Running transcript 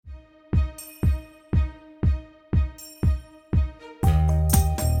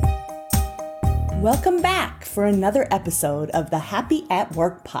Welcome back for another episode of the Happy at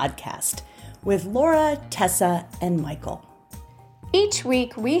Work podcast with Laura, Tessa, and Michael. Each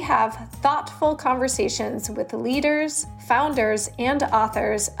week, we have thoughtful conversations with leaders, founders, and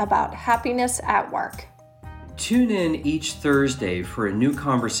authors about happiness at work. Tune in each Thursday for a new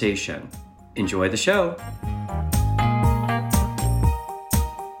conversation. Enjoy the show.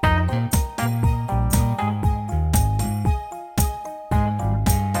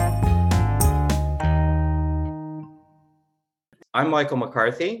 I'm Michael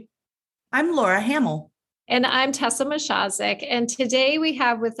McCarthy. I'm Laura Hamill. And I'm Tessa Mashazik. And today we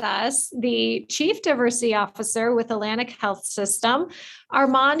have with us the Chief Diversity Officer with Atlantic Health System,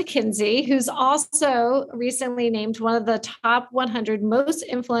 Armond Kinsey, who's also recently named one of the top 100 most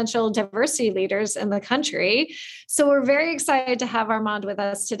influential diversity leaders in the country. So we're very excited to have Armond with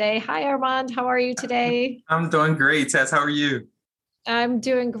us today. Hi, Armond. How are you today? I'm doing great, Tess. How are you? I'm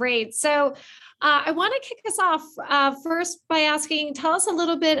doing great. So I want to kick us off first by asking, tell us a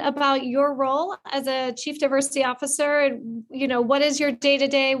little bit about your role as a Chief Diversity Officer and, what is your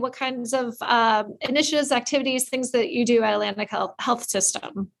day-to-day, what kinds of initiatives, activities, things that you do at Atlantic Health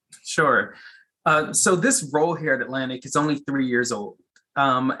System? Sure. So this role here at Atlantic is only 3 years old.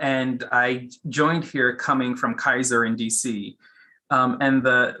 And I joined here coming from Kaiser in DC. And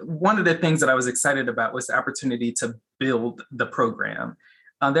one of the things that I was excited about was the opportunity to build the program.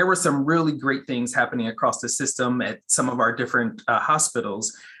 There were some really great things happening across the system at some of our different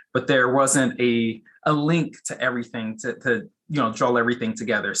hospitals, but there wasn't a link to everything to draw everything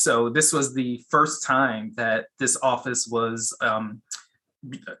together. So this was the first time that this office was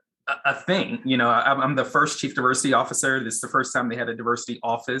a thing. I'm the first Chief Diversity Officer. This is the first time they had a diversity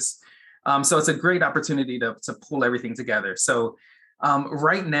office. So it's a great opportunity to pull everything together. So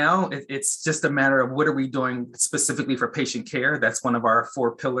right now, it's just a matter of what are we doing specifically for patient care. That's one of our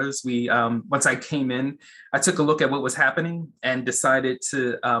 4 pillars. We once I came in, I took a look at what was happening and decided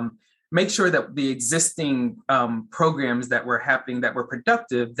to make sure that the existing programs that were happening that were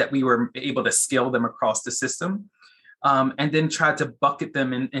productive, that we were able to scale them across the system, and then try to bucket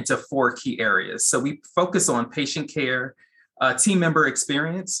them into 4 key areas. So we focus on patient care, team member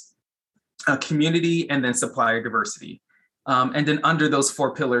experience, community, and then supplier diversity. And then under those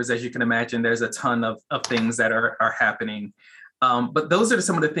 4 pillars, as you can imagine, there's a ton of things that are happening. But those are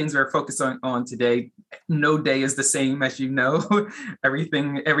some of the things we're focused on today. No day is the same, as you know. Every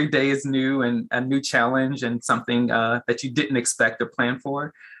day is new and a new challenge and something that you didn't expect or plan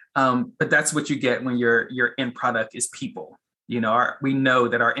for. But that's what you get when your end product is people. We know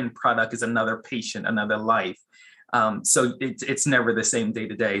that our end product is another patient, another life. So it's never the same day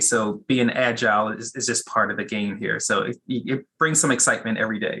to day. So being agile is just part of the game here. So it brings some excitement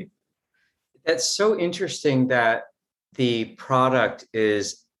every day. That's so interesting that the product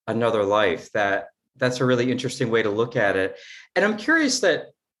is another life. That's a really interesting way to look at it. And I'm curious that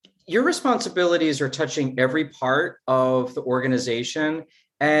your responsibilities are touching every part of the organization.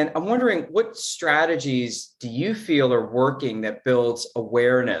 And I'm wondering, what strategies do you feel are working that builds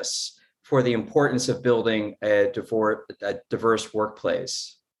awareness for the importance of building a diverse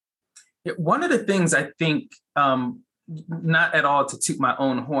workplace? One of the things I think, not at all to toot my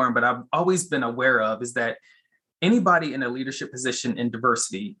own horn, but I've always been aware of is that anybody in a leadership position in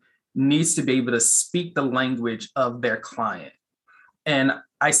diversity needs to be able to speak the language of their client. And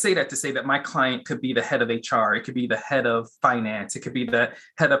I say that to say that my client could be the head of HR, it could be the head of finance, it could be the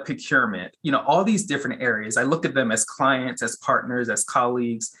head of procurement, all these different areas. I look at them as clients, as partners, as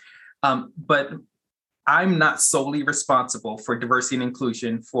colleagues. But I'm not solely responsible for diversity and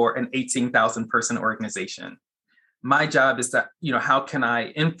inclusion for an 18,000 person organization. My job is that, how can I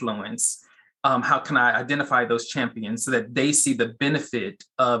influence? How can I identify those champions so that they see the benefit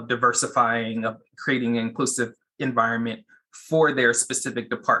of diversifying, of creating an inclusive environment for their specific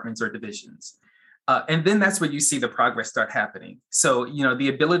departments or divisions? And then that's where you see the progress start happening. So, the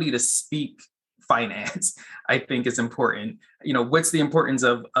ability to speak finance, I think, is important. What's the importance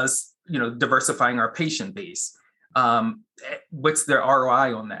of us diversifying our patient base? What's their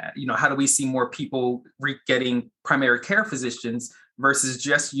ROI on that? How do we see more people getting primary care physicians versus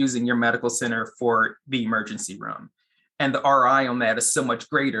just using your medical center for the emergency room? And the ROI on that is so much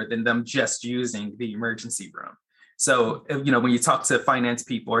greater than them just using the emergency room. So, when you talk to finance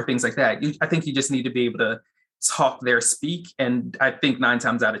people or things like that, I think you just need to be able to talk their speak. And I think 9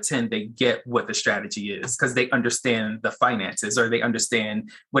 times out of 10, they get what the strategy is because they understand the finances or they understand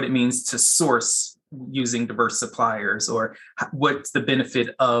what it means to source using diverse suppliers or what's the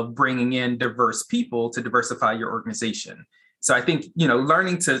benefit of bringing in diverse people to diversify your organization. So I think,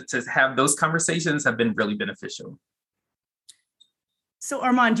 learning to have those conversations have been really beneficial. So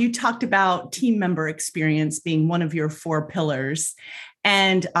Armond, you talked about team member experience being one of your 4 pillars.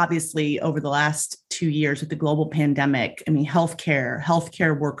 And obviously over the last 2 years with the global pandemic, I mean,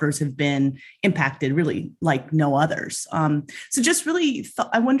 healthcare workers have been impacted really like no others. So just really,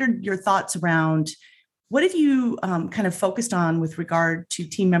 I wondered your thoughts around what have you kind of focused on with regard to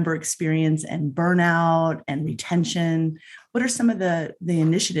team member experience and burnout and retention? What are some of the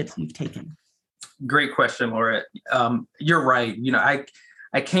initiatives you've taken? Great question, Laura. You're right.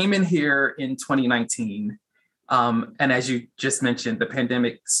 I came in here in 2019. And as you just mentioned, the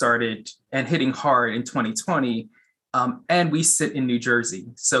pandemic started and hitting hard in 2020. And we sit in New Jersey.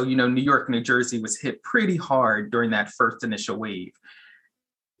 So, New York, New Jersey was hit pretty hard during that first initial wave.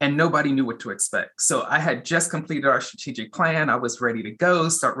 And nobody knew what to expect. So I had just completed our strategic plan. I was ready to go,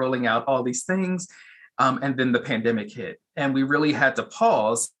 start rolling out all these things. And then the pandemic hit. And we really had to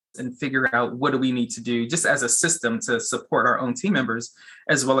pause and figure out what do we need to do just as a system to support our own team members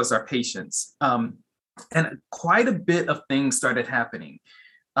as well as our patients. And quite a bit of things started happening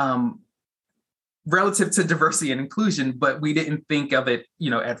relative to diversity and inclusion, but we didn't think of it,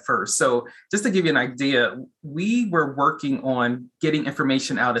 at first. So just to give you an idea, we were working on getting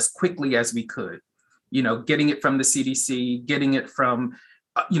information out as quickly as we could, getting it from the CDC, getting it from,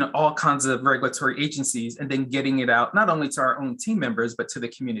 all kinds of regulatory agencies, and then getting it out not only to our own team members, but to the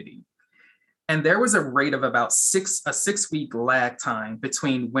community. And there was a rate of about a 6-week lag time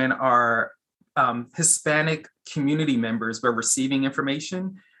between when our Hispanic community members were receiving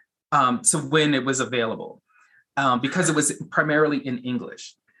information to when it was available, because it was primarily in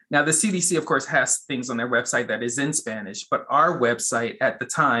English. Now, the CDC, of course, has things on their website that is in Spanish, but our website at the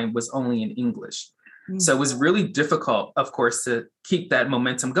time was only in English. Mm-hmm. So it was really difficult, of course, to keep that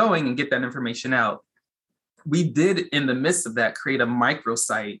momentum going and get that information out. We did, in the midst of that, create a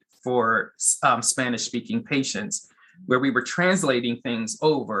microsite for Spanish-speaking patients where we were translating things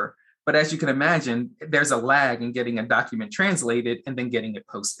over. But as you can imagine, there's a lag in getting a document translated and then getting it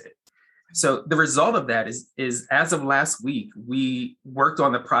posted. So the result of that is as of last week, we worked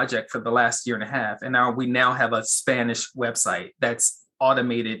on the project for the last 1.5 years, and now we have a Spanish website that's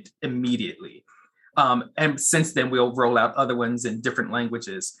automated immediately. And since then, we'll roll out other ones in different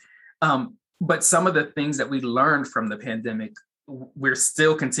languages. But some of the things that we learned from the pandemic, we're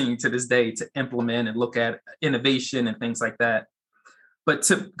still continuing to this day to implement and look at innovation and things like that. But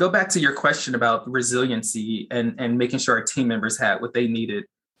to go back to your question about resiliency and making sure our team members had what they needed,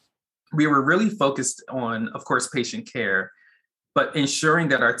 we were really focused on, of course, patient care, but ensuring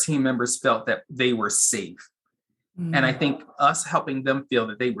that our team members felt that they were safe. Mm. And I think us helping them feel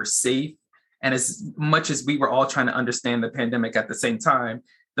that they were safe, and as much as we were all trying to understand the pandemic at the same time,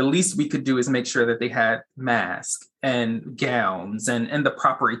 the least we could do is make sure that they had masks and gowns and the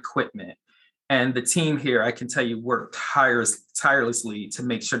proper equipment. And the team here, I can tell you, worked tirelessly to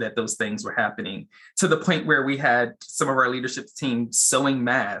make sure that those things were happening, to the point where we had some of our leadership team sewing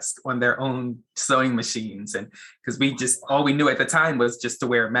masks on their own sewing machines. And because all we knew at the time was just to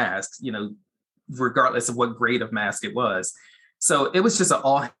wear masks, regardless of what grade of mask it was. So it was just an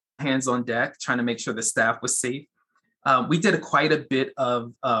all hands on deck, trying to make sure the staff was safe. We did quite a bit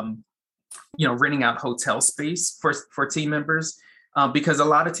of, renting out hotel space for team members. Because a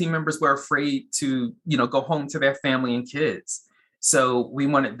lot of team members were afraid to, go home to their family and kids. So we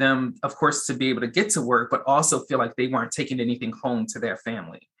wanted them, of course, to be able to get to work, but also feel like they weren't taking anything home to their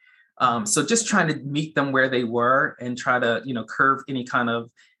family. So just trying to meet them where they were and try to, curb any kind of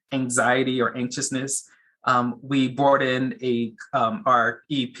anxiety or anxiousness. We brought in our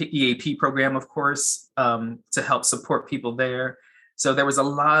EAP program, of course, to help support people there. So there was a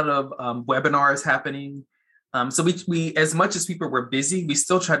lot of webinars happening. So we, as much as people were busy, we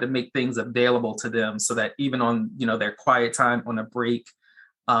still tried to make things available to them so that even on, their quiet time on a break,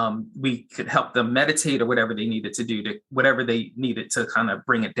 we could help them meditate or whatever they needed to do, whatever they needed to kind of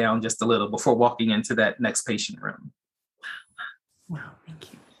bring it down just a little before walking into that next patient room. Wow,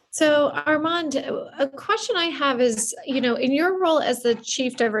 thank you. So Armond, a question I have is, in your role as the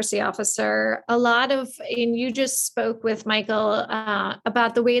Chief Diversity Officer, and you just spoke with Michael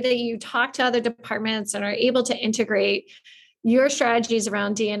about the way that you talk to other departments and are able to integrate your strategies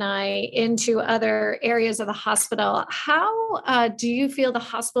around D&I into other areas of the hospital. How do you feel the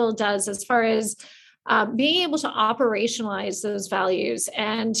hospital does as far as being able to operationalize those values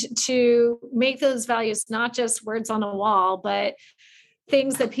and to make those values not just words on a wall, but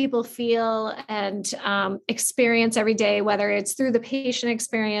things that people feel and experience every day, whether it's through the patient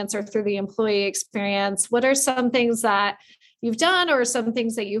experience or through the employee experience? What are some things that you've done or some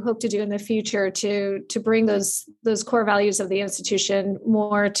things that you hope to do in the future to bring those core values of the institution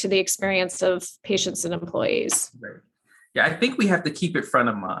more to the experience of patients and employees? Right. Yeah, I think we have to keep it front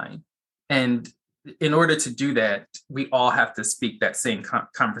of mind. And in order to do that, we all have to speak that same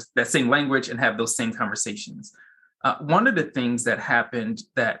that same language and have those same conversations. One of the things that happened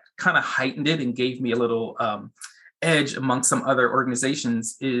that kind of heightened it and gave me a little edge among some other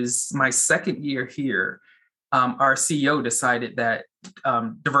organizations is my second year here. Our CEO decided that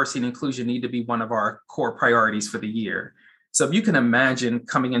diversity and inclusion need to be one of our core priorities for the year. So if you can imagine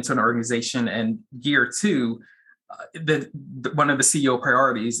coming into an organization and year two, one of the CEO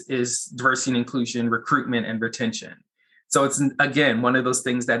priorities is diversity and inclusion, recruitment and retention. So it's, again, one of those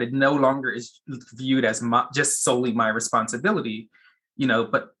things that it no longer is viewed as just solely my responsibility,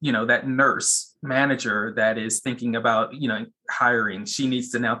 but, that nurse manager that is thinking about, hiring, she needs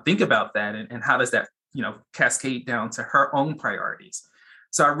to now think about that. And how does that, cascade down to her own priorities?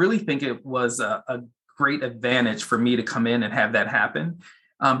 So I really think it was a great advantage for me to come in and have that happen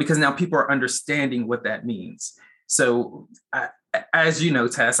because now people are understanding what that means. So as you know,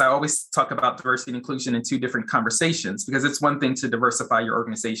 Tess, I always talk about diversity and inclusion in two different conversations because it's one thing to diversify your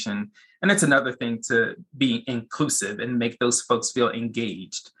organization and it's another thing to be inclusive and make those folks feel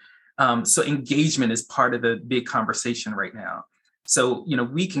engaged. So engagement is part of the big conversation right now. So,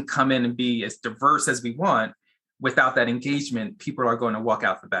 we can come in and be as diverse as we want. Without that engagement, people are going to walk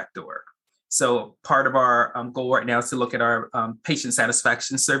out the back door. So part of our goal right now is to look at our patient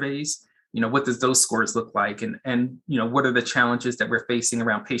satisfaction surveys. What does those scores look like? And what are the challenges that we're facing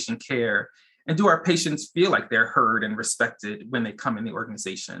around patient care? And do our patients feel like they're heard and respected when they come in the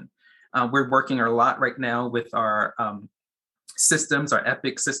organization? We're working a lot right now with our systems, our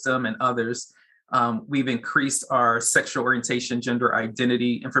EPIC system and others. We've increased our sexual orientation, gender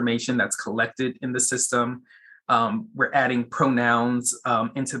identity information that's collected in the system. We're adding pronouns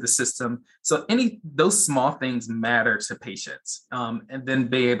into the system. So those small things matter to patients and then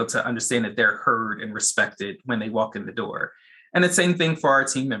be able to understand that they're heard and respected when they walk in the door. And the same thing for our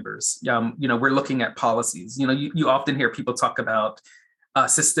team members. We're looking at policies. You often hear people talk about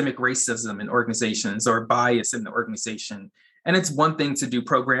systemic racism in organizations or bias in the organization. And it's one thing to do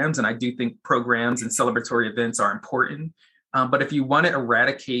programs. And I do think programs and celebratory events are important. But if you want to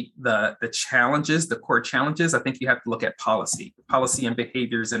eradicate the challenges, the core challenges, I think you have to look at policy and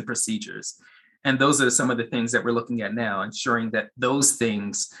behaviors and procedures. And those are some of the things that we're looking at now, ensuring that those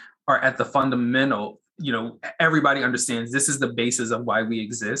things are at the fundamental, everybody understands this is the basis of why we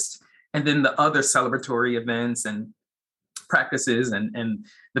exist. And then the other celebratory events and practices and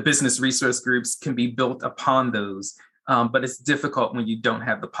the business resource groups can be built upon those. But it's difficult when you don't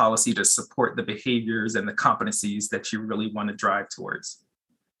have the policy to support the behaviors and the competencies that you really want to drive towards.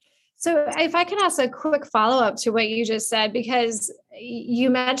 So if I can ask a quick follow-up to what you just said, because you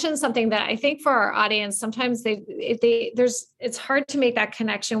mentioned something that I think for our audience, sometimes it's hard to make that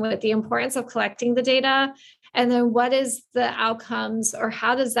connection with the importance of collecting the data. And then what is the outcomes or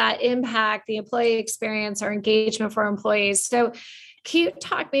how does that impact the employee experience or engagement for employees? So can you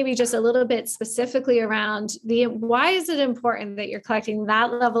talk maybe just a little bit specifically around why is it important that you're collecting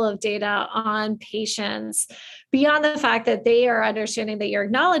that level of data on patients beyond the fact that they are understanding that you're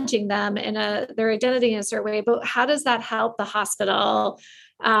acknowledging them in their identity in a certain way, but how does that help the hospital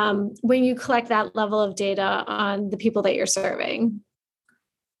when you collect that level of data on the people that you're serving?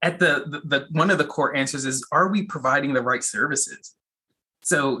 At the one of the core answers is, are we providing the right services?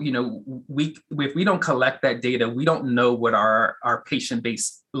 So, if we don't collect that data, we don't know what our patient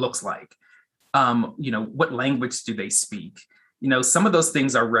base looks like. What language do they speak? Some of those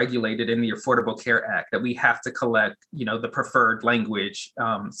things are regulated in the Affordable Care Act that we have to collect, the preferred language,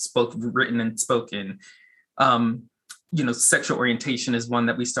 written and spoken. Sexual orientation is one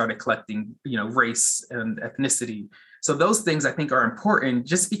that we started collecting, race and ethnicity. So those things I think are important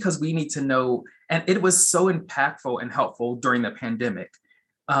just because we need to know, and it was so impactful and helpful during the pandemic.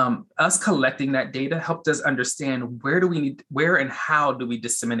 Us collecting that data helped us understand where and how do we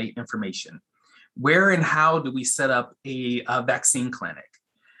disseminate information? Where and how do we set up a vaccine clinic?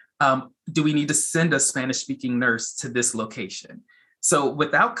 Do we need to send a Spanish-speaking nurse to this location? So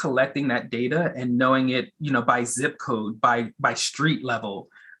without collecting that data and knowing it, by zip code, by street level,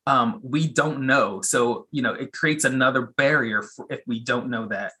 we don't know. So, it creates another barrier if we don't know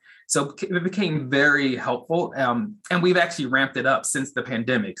that. So it became very helpful. And we've actually ramped it up since the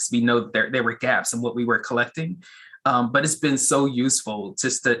pandemic. We know there were gaps in what we were collecting. But it's been so useful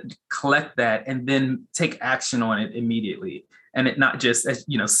just to collect that and then take action on it immediately. And it not just,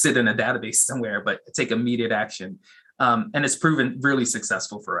 sit in a database somewhere, but take immediate action. And it's proven really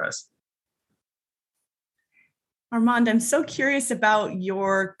successful for us. Armond, I'm so curious about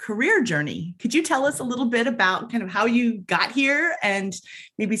your career journey. Could you tell us a little bit about kind of how you got here and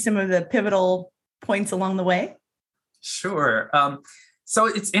maybe some of the pivotal points along the way? Sure. So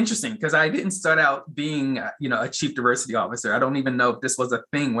it's interesting because I didn't start out being, a chief diversity officer. I don't even know if this was a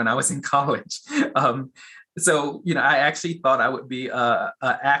thing when I was in college. I actually thought I would be a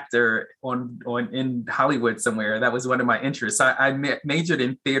actor in Hollywood somewhere. That was one of my interests. I majored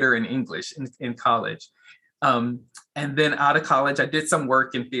in theater and English in college. And then out of college, I did some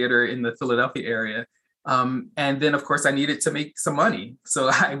work in theater in the Philadelphia area. And then, of course, I needed to make some money. So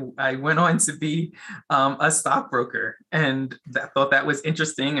I went on to be a stockbroker, and I thought that was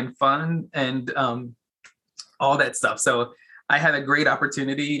interesting and fun and all that stuff. So I had a great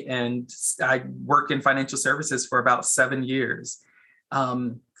opportunity, and I worked in financial services for about 7 years.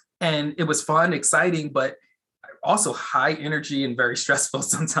 And it was fun, exciting, but also high energy and very stressful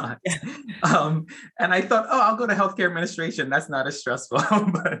sometimes. Yeah. And I thought, I'll go to healthcare administration. That's not as stressful.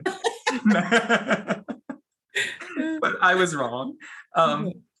 But but I was wrong.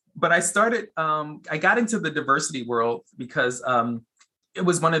 But I got into the diversity world because it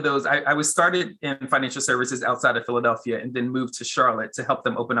was one of those, I was started in financial services outside of Philadelphia and then moved to Charlotte to help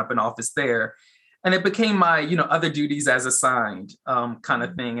them open up an office there. And it became my, other duties as assigned kind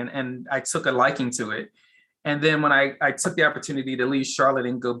of thing. And I took a liking to it. And then when I took the opportunity to leave Charlotte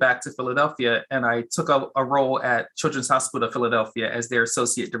and go back to Philadelphia, and I took a role at Children's Hospital of Philadelphia as their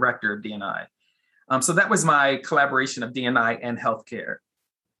associate director of D&I. So that was my collaboration of D&I and healthcare,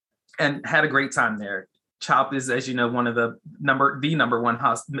 and had a great time there. CHOP is, as you know, one of the number one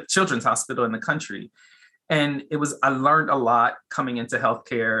children's hospital in the country. And I learned a lot coming into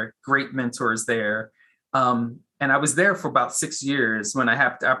healthcare, great mentors there. And I was there for about 6 years when I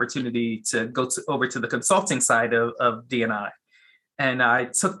had the opportunity to go over to the consulting side of D&I. And I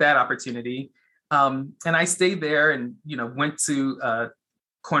took that opportunity, and I stayed there and, went to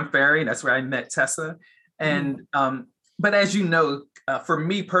Korn Ferry. That's where I met Tessa. And, but as you know, for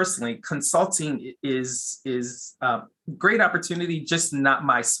me personally, consulting is great opportunity, just not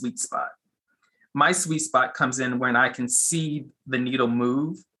my sweet spot. My sweet spot comes in when I can see the needle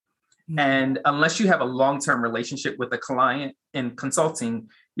move. And unless you have a long-term relationship with a client in consulting,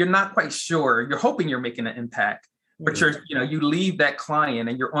 you're not quite sure. You're hoping you're making an impact, but you leave that client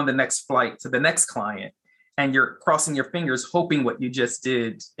and you're on the next flight to the next client, and you're crossing your fingers, hoping what you just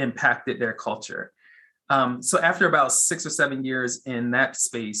did impacted their culture. So after about 6 or 7 years in that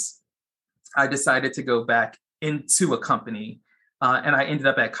space, I decided to go back into a company, and I ended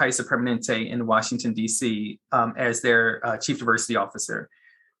up at Kaiser Permanente in Washington, D.C. As their chief diversity officer.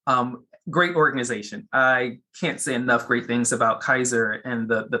 Great organization. I can't say enough great things about Kaiser and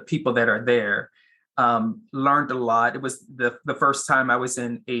the people that are there. Learned a lot. It was the first time I was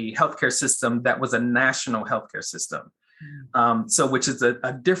in a healthcare system that was a national healthcare system. Which is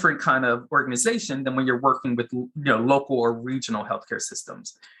a different kind of organization than when you're working with local or regional healthcare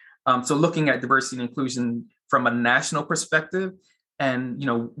systems. So looking at diversity and inclusion from a national perspective, and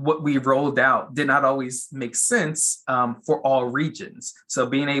what we rolled out did not always make sense for all regions. So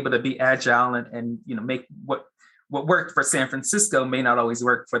being able to be agile and make what worked for San Francisco may not always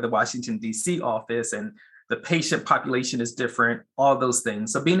work for the Washington, D.C. office, and the patient population is different, all those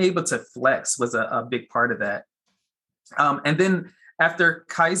things. So being able to flex was a big part of that. And then after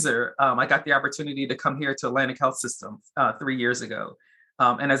Kaiser, I got the opportunity to come here to Atlantic Health System 3 years ago.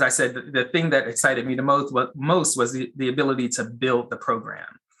 And as I said, the thing that excited me the most was the ability to build the program.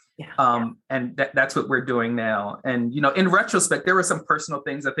 And that's what we're doing now. And, in retrospect, there were some personal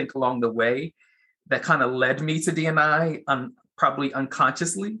things I think along the way that kind of led me to D&I, probably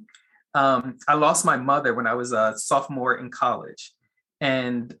unconsciously. I lost my mother when I was a sophomore in college,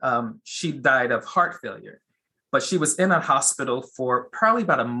 and she died of heart failure. But she was in a hospital for probably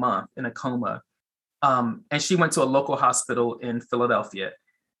about a month in a coma. And she went to a local hospital in Philadelphia.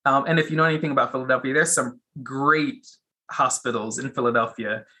 And if you know anything about Philadelphia, there's some great hospitals in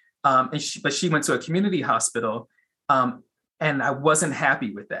Philadelphia. But she went to a community hospital, and I wasn't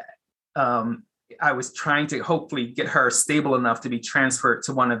happy with that. I was trying to hopefully get her stable enough to be transferred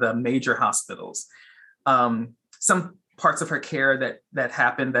to one of the major hospitals. Some parts of her care that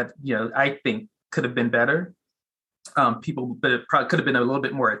happened that I think could have been better. People probably could have been a little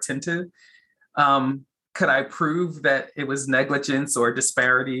bit more attentive. Could I prove that it was negligence or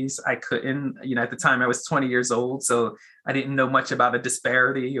disparities? I couldn't. At the time I was 20 years old, so I didn't know much about a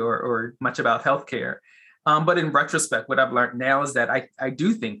disparity or much about healthcare. But in retrospect, what I've learned now is that I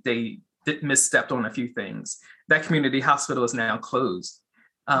do think they misstepped on a few things. That community hospital is now closed.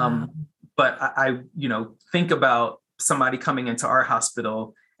 But I think about somebody coming into our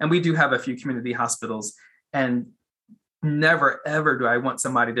hospital, and we do have a few community hospitals, and never, ever do I want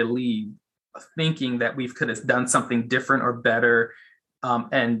somebody to leave thinking that we could have done something different or better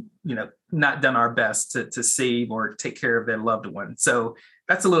and not done our best to save or take care of their loved one. So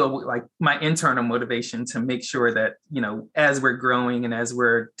that's a little like my internal motivation to make sure that, as we're growing and as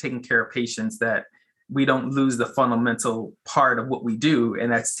we're taking care of patients, that we don't lose the fundamental part of what we do,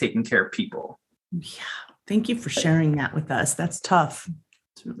 and that's taking care of people. Yeah. Thank you for sharing that with us. That's tough.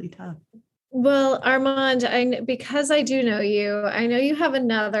 It's really tough. Well, Armond, because I do know you, I know you have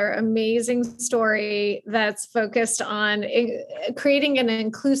another amazing story that's focused on creating an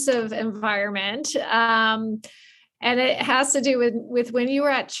inclusive environment. And it has to do with when you were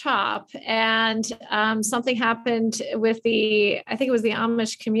at CHOP and something happened with I think it was the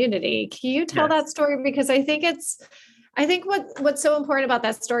Amish community. Can you tell that story? Because I think what's so important about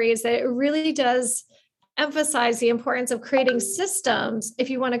that story is that it really does emphasize the importance of creating systems if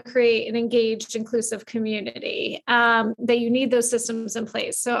you want to create an engaged, inclusive community, that you need those systems in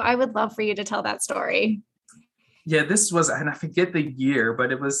place. So I would love for you to tell that story. Yeah, this was, and I forget the year,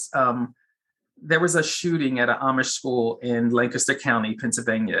 but it was, there was a shooting at an Amish school in Lancaster County,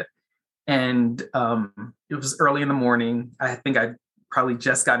 Pennsylvania. And it was early in the morning. I think I probably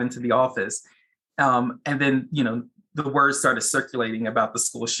just got into the office. And then, the word started circulating about the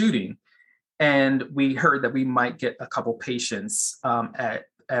school shooting. And we heard that we might get a couple patients at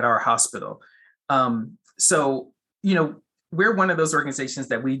our hospital. So, we're one of those organizations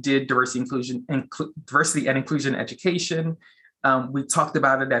that we did diversity and inclusion education. We talked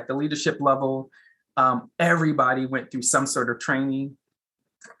about it at the leadership level. Everybody went through some sort of training,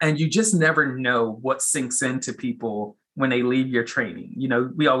 and you just never know what sinks into people when they leave your training.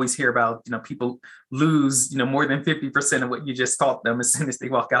 We always hear about, people lose, more than 50% of what you just taught them as soon as they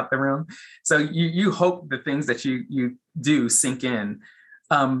walk out the room. So you hope the things that you do sink in.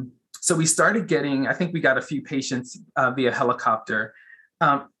 So we started getting, I think we got a few patients via helicopter.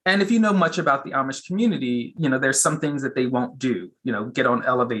 And if you know much about the Amish community, there's some things that they won't do, get on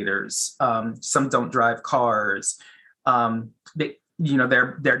elevators. Some don't drive cars.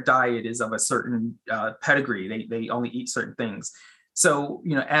 Their diet is of a certain pedigree. They only eat certain things. So,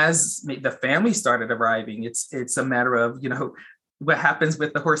 as the family started arriving, it's a matter of, what happens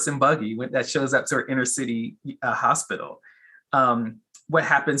with the horse and buggy that shows up to our inner city hospital. What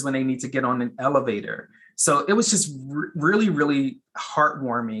happens when they need to get on an elevator? So it was just really, really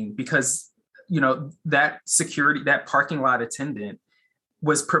heartwarming because, that security, that parking lot attendant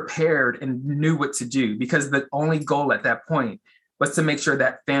was prepared and knew what to do, because the only goal at that point was to make sure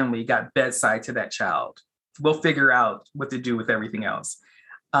that family got bedside to that child. We'll figure out what to do with everything else.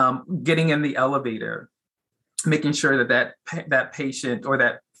 Getting in the elevator, making sure that patient or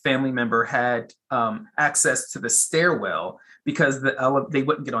that family member had access to the stairwell, because they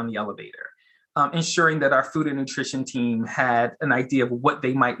wouldn't get on the elevator. Ensuring that our food and nutrition team had an idea of what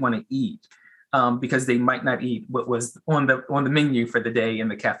they might want to eat, because they might not eat what was on the menu for the day in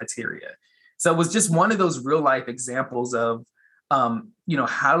the cafeteria. So it was just one of those real life examples of,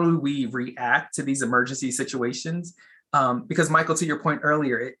 how do we react to these emergency situations? Because Michael, to your point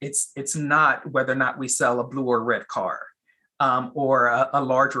earlier, it's not whether or not we sell a blue or red car, or a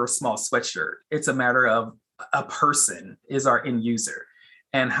large or a small sweatshirt. It's a matter of a person is our end user.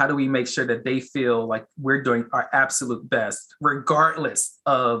 And how do we make sure that they feel like we're doing our absolute best, regardless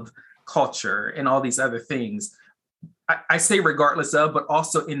of culture and all these other things? I say regardless of, but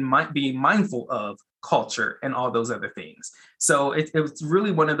also being mindful of culture and all those other things. So it was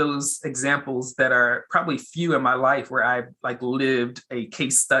really one of those examples that are probably few in my life where I've lived a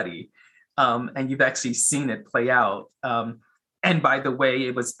case study, and you've actually seen it play out. And by the way,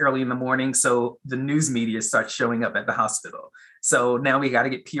 it was early in the morning, so the news media starts showing up at the hospital. So now we got to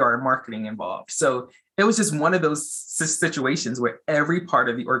get PR and marketing involved. So it was just one of those situations where every part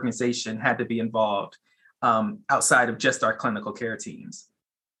of the organization had to be involved, outside of just our clinical care teams.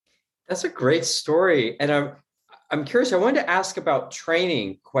 That's a great story. And I'm curious, I wanted to ask about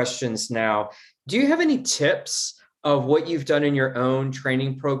training questions now. Do you have any tips of what you've done in your own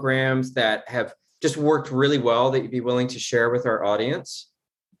training programs that have just worked really well that you'd be willing to share with our audience?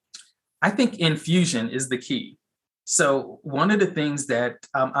 I think infusion is the key. So one of the things that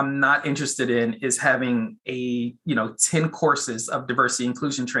I'm not interested in is having 10 courses of diversity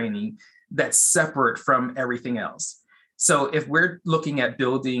inclusion training that's separate from everything else. So if we're looking at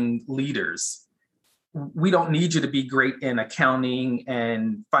building leaders, we don't need you to be great in accounting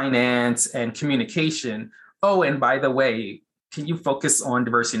and finance and communication. Oh, and by the way, can you focus on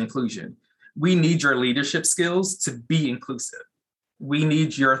diversity and inclusion? We need your leadership skills to be inclusive. We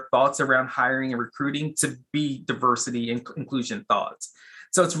need your thoughts around hiring and recruiting to be diversity and inclusion thoughts.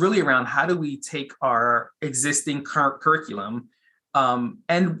 So it's really around how do we take our existing curriculum,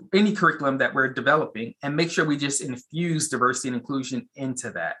 and any curriculum that we're developing, and make sure we just infuse diversity and inclusion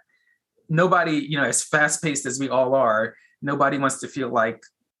into that. Nobody, as fast-paced as we all are, nobody wants to feel like,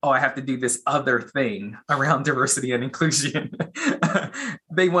 oh, I have to do this other thing around diversity and inclusion.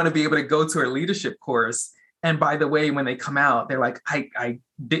 They want to be able to go to a leadership course. And by the way, when they come out, they're like, I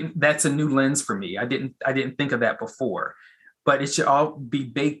didn't, that's a new lens for me. I didn't think of that before. But it should all be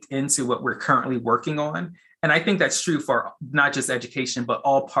baked into what we're currently working on. And I think that's true for not just education, but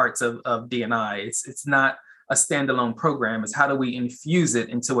all parts of D&I. It's not a standalone program. It's how do we infuse it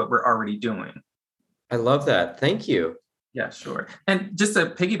into what we're already doing? I love that. Thank you. Yeah, sure. And just to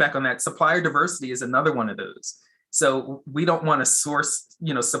piggyback on that, supplier diversity is another one of those. So we don't want to source,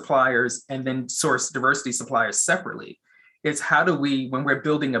 suppliers and then source diversity suppliers separately. It's how do we, when we're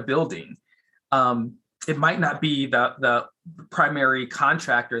building a building, it might not be the primary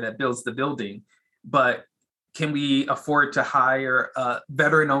contractor that builds the building, but can we afford to hire a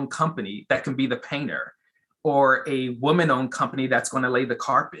veteran-owned company that can be the painter, or a woman-owned company that's going to lay the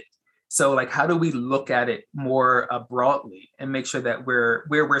carpet? So how do we look at it more broadly and make sure that where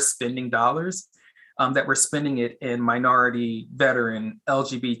we're spending dollars, that we're spending it in minority, veteran,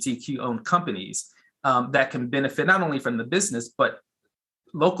 LGBTQ-owned companies that can benefit not only from the business, but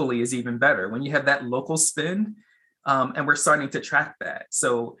locally is even better. When you have that local spend, and we're starting to track that.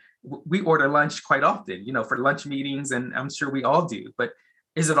 So we order lunch quite often, for lunch meetings, and I'm sure we all do, but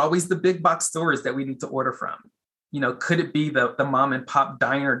is it always the big box stores that we need to order from? Could it be the mom and pop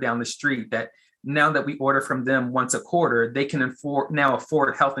diner down the street that now that we order from them once a quarter, they can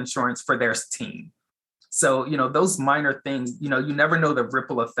afford health insurance for their team? So, those minor things, you never know the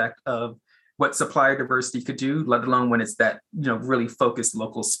ripple effect of what supplier diversity could do, let alone when it's that, really focused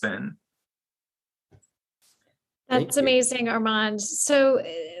local spend. That's amazing, Armond. So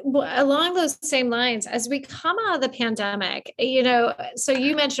along those same lines, as we come out of the pandemic, so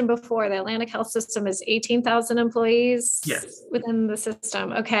you mentioned before the Atlantic Health System is 18,000 employees within the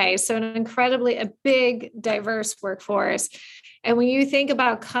system. Okay. So a big, diverse workforce. And when you think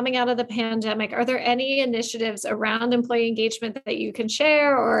about coming out of the pandemic, are there any initiatives around employee engagement that you can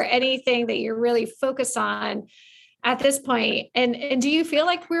share, or anything that you're really focused on at this point? And do you feel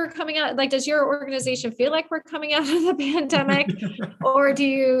like we're coming out, does your organization feel like we're coming out of the pandemic? Or do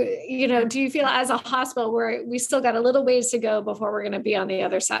you feel as a hospital where we still got a little ways to go before we're going to be on the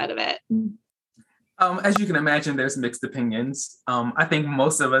other side of it? As you can imagine, there's mixed opinions. I think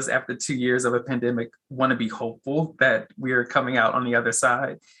most of us, after 2 years of a pandemic, want to be hopeful that we're coming out on the other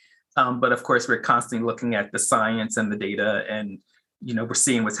side. But of course, we're constantly looking at the science and the data, and we're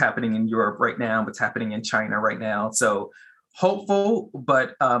seeing what's happening in Europe right now, what's happening in China right now. So hopeful,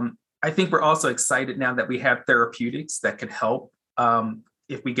 but I think we're also excited now that we have therapeutics that could help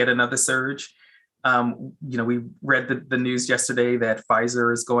if we get another surge. We read the news yesterday that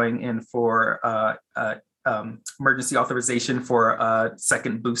Pfizer is going in for emergency authorization for a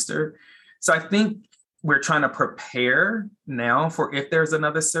second booster. So I think we're trying to prepare now for if there's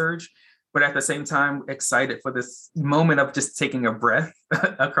another surge, but at the same time, excited for this moment of just taking a breath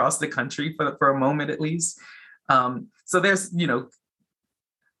across the country for a moment at least. So there's,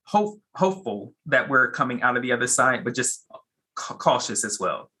 hopeful that we're coming out of the other side, but just cautious as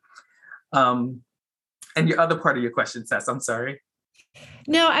well. And your other part of your question, Tess, I'm sorry.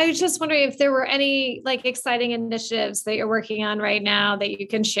 No, I was just wondering if there were any exciting initiatives that you're working on right now that you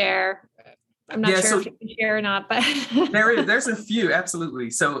can share. I'm not sure if you can share or not, but there's a few, absolutely.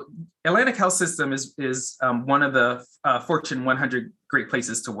 So Atlantic Health System is one of the Fortune 100 great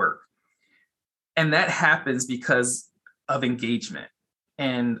places to work. And that happens because of engagement.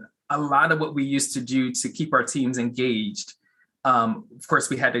 And a lot of what we used to do to keep our teams engaged, of course,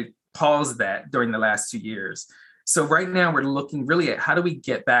 we had to pause that during the last 2 years. So right now we're looking really at how do we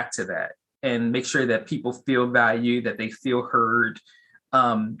get back to that and make sure that people feel valued, that they feel heard,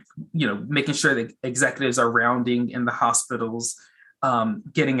 making sure that executives are rounding in the hospitals,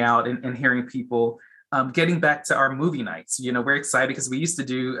 getting out and hearing people, getting back to our movie nights. We're excited because we used to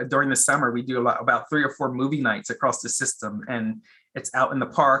do during the summer, we do about 3 or 4 movie nights across the system, and it's out in the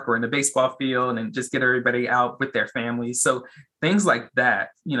park or in the baseball field, and just get everybody out with their families. So things like that,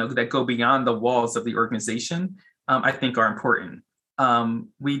 that go beyond the walls of the organization, I think are important.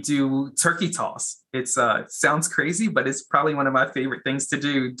 We do turkey toss. It sounds crazy, but it's probably one of my favorite things to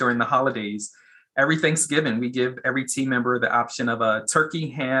do during the holidays. Every Thanksgiving, we give every team member the option of a turkey,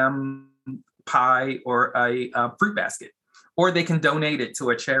 ham, pie, or a fruit basket, or they can donate it to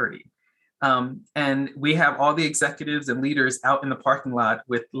a charity. And we have all the executives and leaders out in the parking lot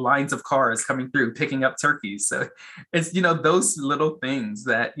with lines of cars coming through, picking up turkeys. So it's, those little things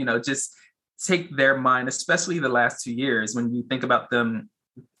that, just take their mind, especially the last 2 years, when you think about them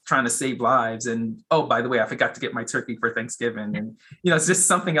trying to save lives. And, oh, by the way, I forgot to get my turkey for Thanksgiving. And, it's just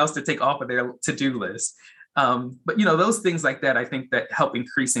something else to take off of their to-do list. But, those things like that, I think that help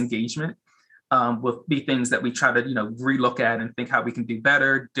increase engagement will be things that we try to, relook at and think how we can do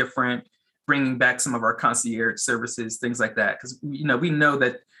better, different, bringing back some of our concierge services, things like that. Because, we know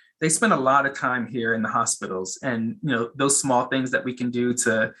that they spend a lot of time here in the hospitals, and, those small things that we can do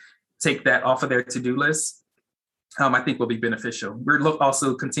to take that off of their to-do list, I think will be beneficial. We're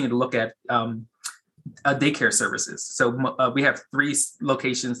also continue to look at daycare services. So we have 3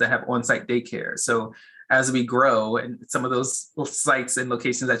 locations that have on-site daycare. So as we grow, and some of those sites and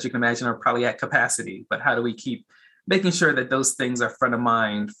locations that you can imagine are probably at capacity, but how do we keep making sure that those things are front of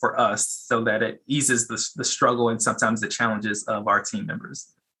mind for us so that it eases the struggle and sometimes the challenges of our team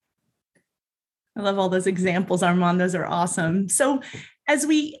members? I love all those examples, Armond. Those are awesome. So as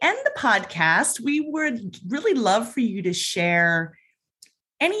we end the podcast, we would really love for you to share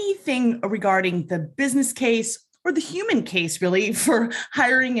anything regarding the business case or the human case, really, for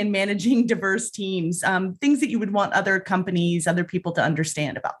hiring and managing diverse teams, things that you would want other companies, other people to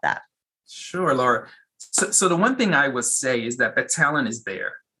understand about that. Sure, Laura. So the one thing I would say is that the talent is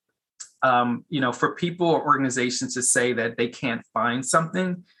there. For people or organizations to say that they can't find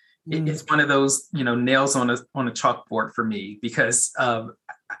something, it's one of those, nails on a chalkboard for me, because,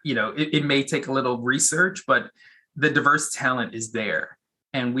 it may take a little research, but the diverse talent is there,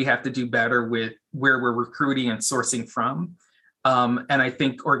 and we have to do better with where we're recruiting and sourcing from. And I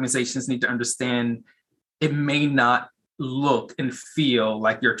think organizations need to understand it may not look and feel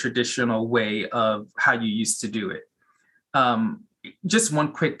like your traditional way of how you used to do it. Just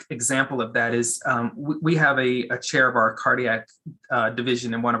one quick example of that is we have a chair of our cardiac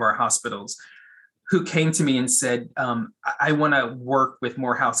division in one of our hospitals who came to me and said, I want to work with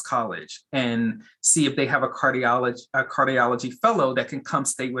Morehouse College and see if they have a cardiology fellow that can come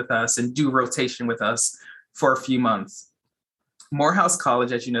stay with us and do rotation with us for a few months. Morehouse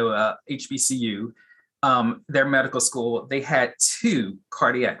College, as you know, HBCU, their medical school, they had 2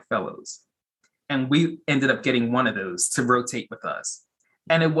 cardiac fellows. And we ended up getting one of those to rotate with us.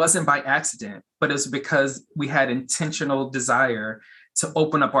 And it wasn't by accident, but it was because we had intentional desire to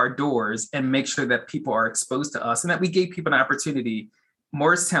open up our doors and make sure that people are exposed to us and that we gave people an opportunity.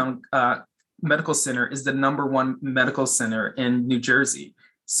 Morristown Medical Center is the #1 medical center in New Jersey.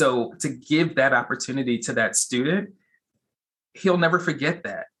 So to give that opportunity to that student, he'll never forget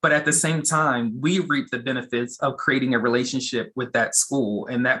that. But at the same time, we reap the benefits of creating a relationship with that school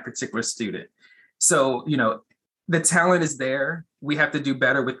and that particular student. So, the talent is there. We have to do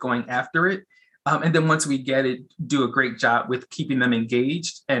better with going after it. And then once we get it, do a great job with keeping them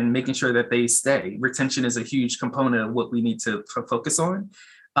engaged and making sure that they stay. Retention is a huge component of what we need to focus on.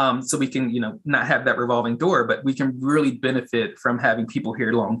 So we can, not have that revolving door, but we can really benefit from having people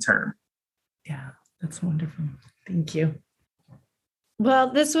here long term. Yeah, that's wonderful. Thank you.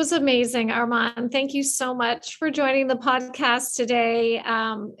 Well, this was amazing, Armond. Thank you so much for joining the podcast today.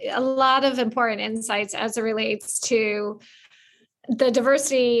 A lot of important insights as it relates to the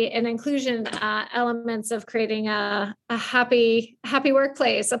diversity and inclusion elements of creating a happy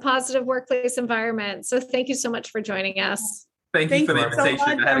workplace, a positive workplace environment. So thank you so much for joining us. Thank you for the invitation. So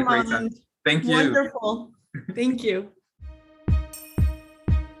much, I had a great time. Thank you. Wonderful. Thank you.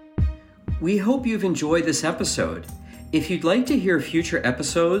 We hope you've enjoyed this episode. If you'd like to hear future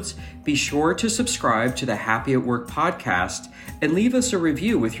episodes, be sure to subscribe to the Happy at Work podcast and leave us a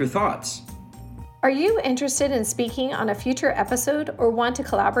review with your thoughts. Are you interested in speaking on a future episode or want to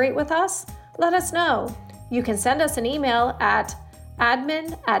collaborate with us? Let us know. You can send us an email at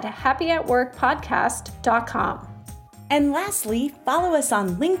admin@happyatworkpodcast.com. And lastly, follow us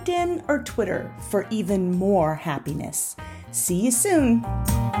on LinkedIn or Twitter for even more happiness. See you soon.